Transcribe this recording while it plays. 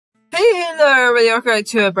Hello everybody, welcome back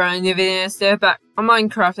to a brand new video. Today back on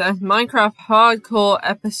Minecraft, Minecraft Hardcore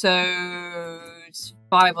episodes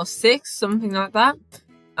 5 or 6, something like that.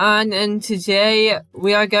 And today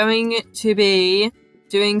we are going to be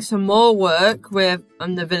doing some more work with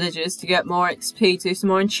the villagers to get more XP, to do some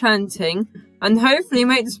more enchanting, and hopefully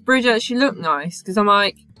make this bridge actually look nice, because I'm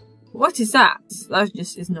like, what is that? That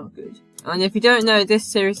just is not good. And if you don't know, this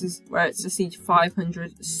series is where it's to see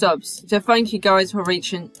 500 subs. So thank you guys for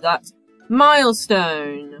reaching that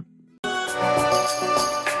milestone.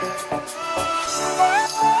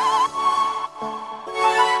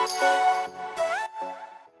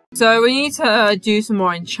 So we need to do some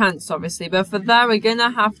more enchants, obviously, but for that we're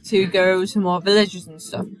gonna have to go to more villages and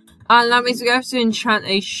stuff. And that means we have to enchant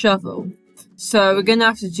a shovel. So we're gonna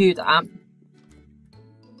have to do that.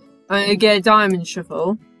 And get a diamond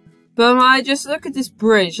shovel. But when I just look at this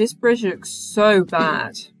bridge looks so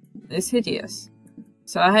bad. It's hideous.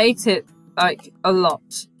 So I hate it, like, a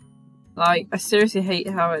lot. Like, I seriously hate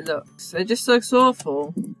how it looks. It just looks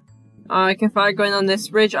awful. Like, if I go in on this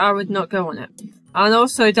bridge, I would not go on it. And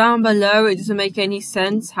also, down below, it doesn't make any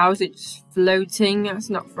sense. How is it just floating? That's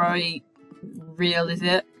not very real, is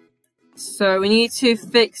it? So we need to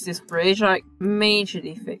fix this bridge, like,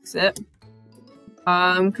 majorly fix it.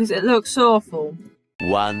 Because it looks awful.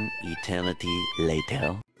 One eternity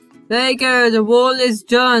later. There you go, the wall is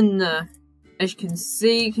done. As you can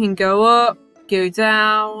see, you can go up, go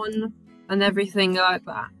down, and everything like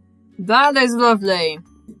that. That is lovely.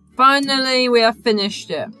 Finally, we have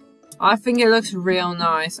finished it. I think it looks real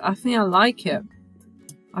nice. I think I like it.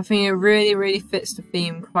 I think it really fits the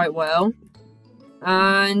theme quite well.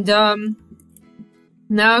 And,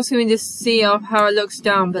 now it's going to see how it looks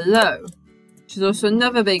down below. Which is also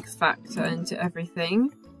another big factor into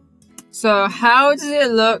everything. So how does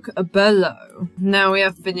it look below? Now we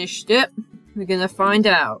have finished it. We're gonna find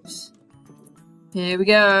out. Here we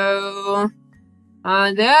go.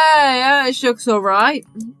 And yeah, it looks alright.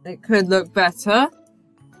 It could look better.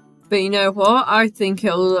 But you know what? I think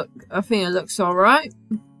it looks alright.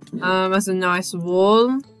 As a nice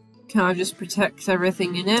wall. Kind of just protects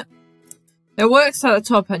everything in it. It works at the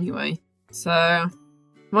top anyway. So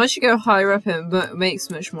once you go higher up, it makes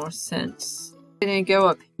much more sense. We're going to go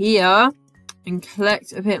up here and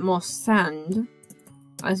collect a bit more sand,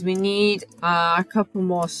 as we need a couple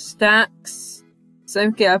more stacks. So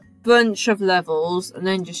we get a bunch of levels and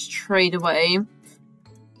then just trade away.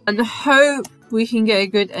 And hope we can get a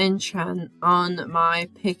good enchant on my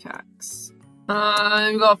pickaxe.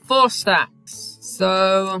 We've got 4 stacks.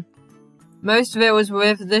 So most of it was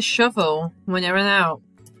with this shovel when it ran out.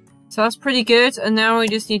 So that's pretty good, and now we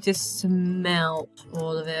just need to smelt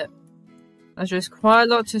all of it. There's just quite a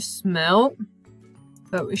lot to smelt,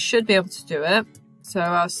 but we should be able to do it. So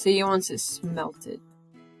I'll see you once it's smelted.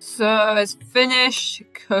 So it's finished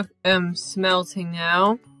smelting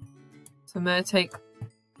now. So I'm going to take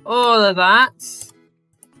all of that. So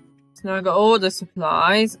now I've got all the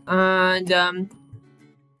supplies, and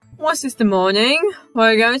once it's the morning,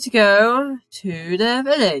 we're going to go to the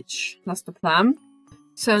village. That's the plan.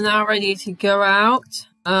 So now ready to go out.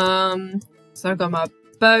 So I've got my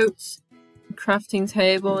boat, crafting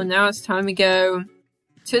table, and now it's time to go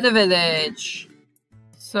to the village.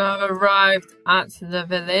 So I've arrived at the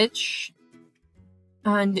village,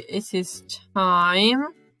 and it is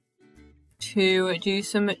time to do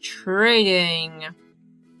some trading.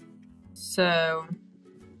 So,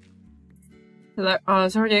 oh,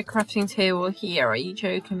 there's already a crafting table here. Are you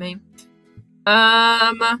joking me?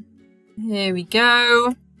 Here we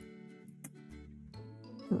go.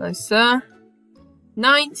 Hello, sir.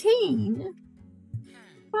 19?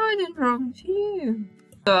 What is wrong to you?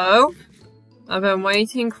 So, I've been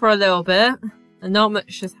waiting for a little bit, and not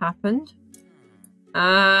much has happened.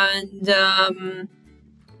 And,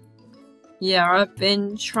 yeah, I've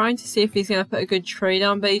been trying to see if he's going to put a good trade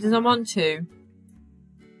on, but he doesn't want to.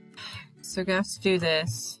 So, we're going to have to do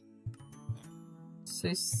this.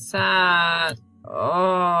 So sad.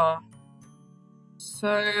 Oh.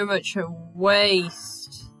 So much a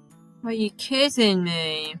waste. Are you kidding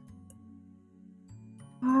me?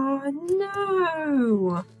 Oh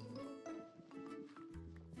no!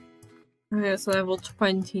 Okay, it's level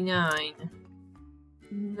 29.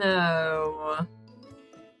 No.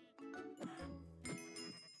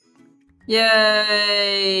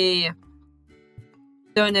 Yay!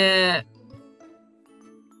 Done it!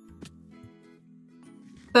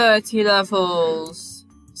 30 levels.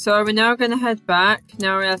 So we're now going to head back.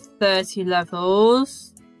 Now we're at 30 levels.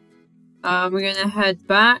 We're going to head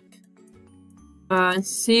back and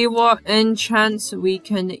see what enchants we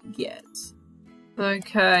can get.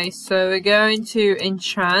 Okay, so we're going to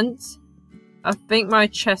enchant I think my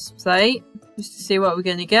chest plate, just to see what we're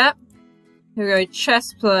gonna get. Here we go,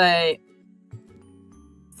 chest plate.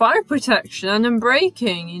 Fire protection and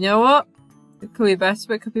unbreaking. You know what? It could be better,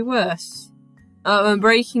 but it could be worse.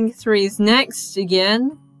 Unbreaking 3 is next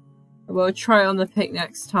again. We'll try it on the pick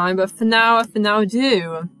next time, but for now I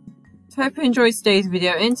do. So I hope you enjoyed today's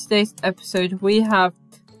video. In today's episode, we have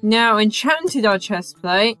now enchanted our chest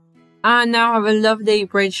plate, and now have a lovely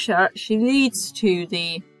bridge that actually leads to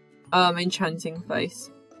the enchanting place.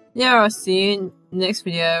 Yeah, I'll see you in the next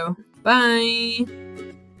video. Bye!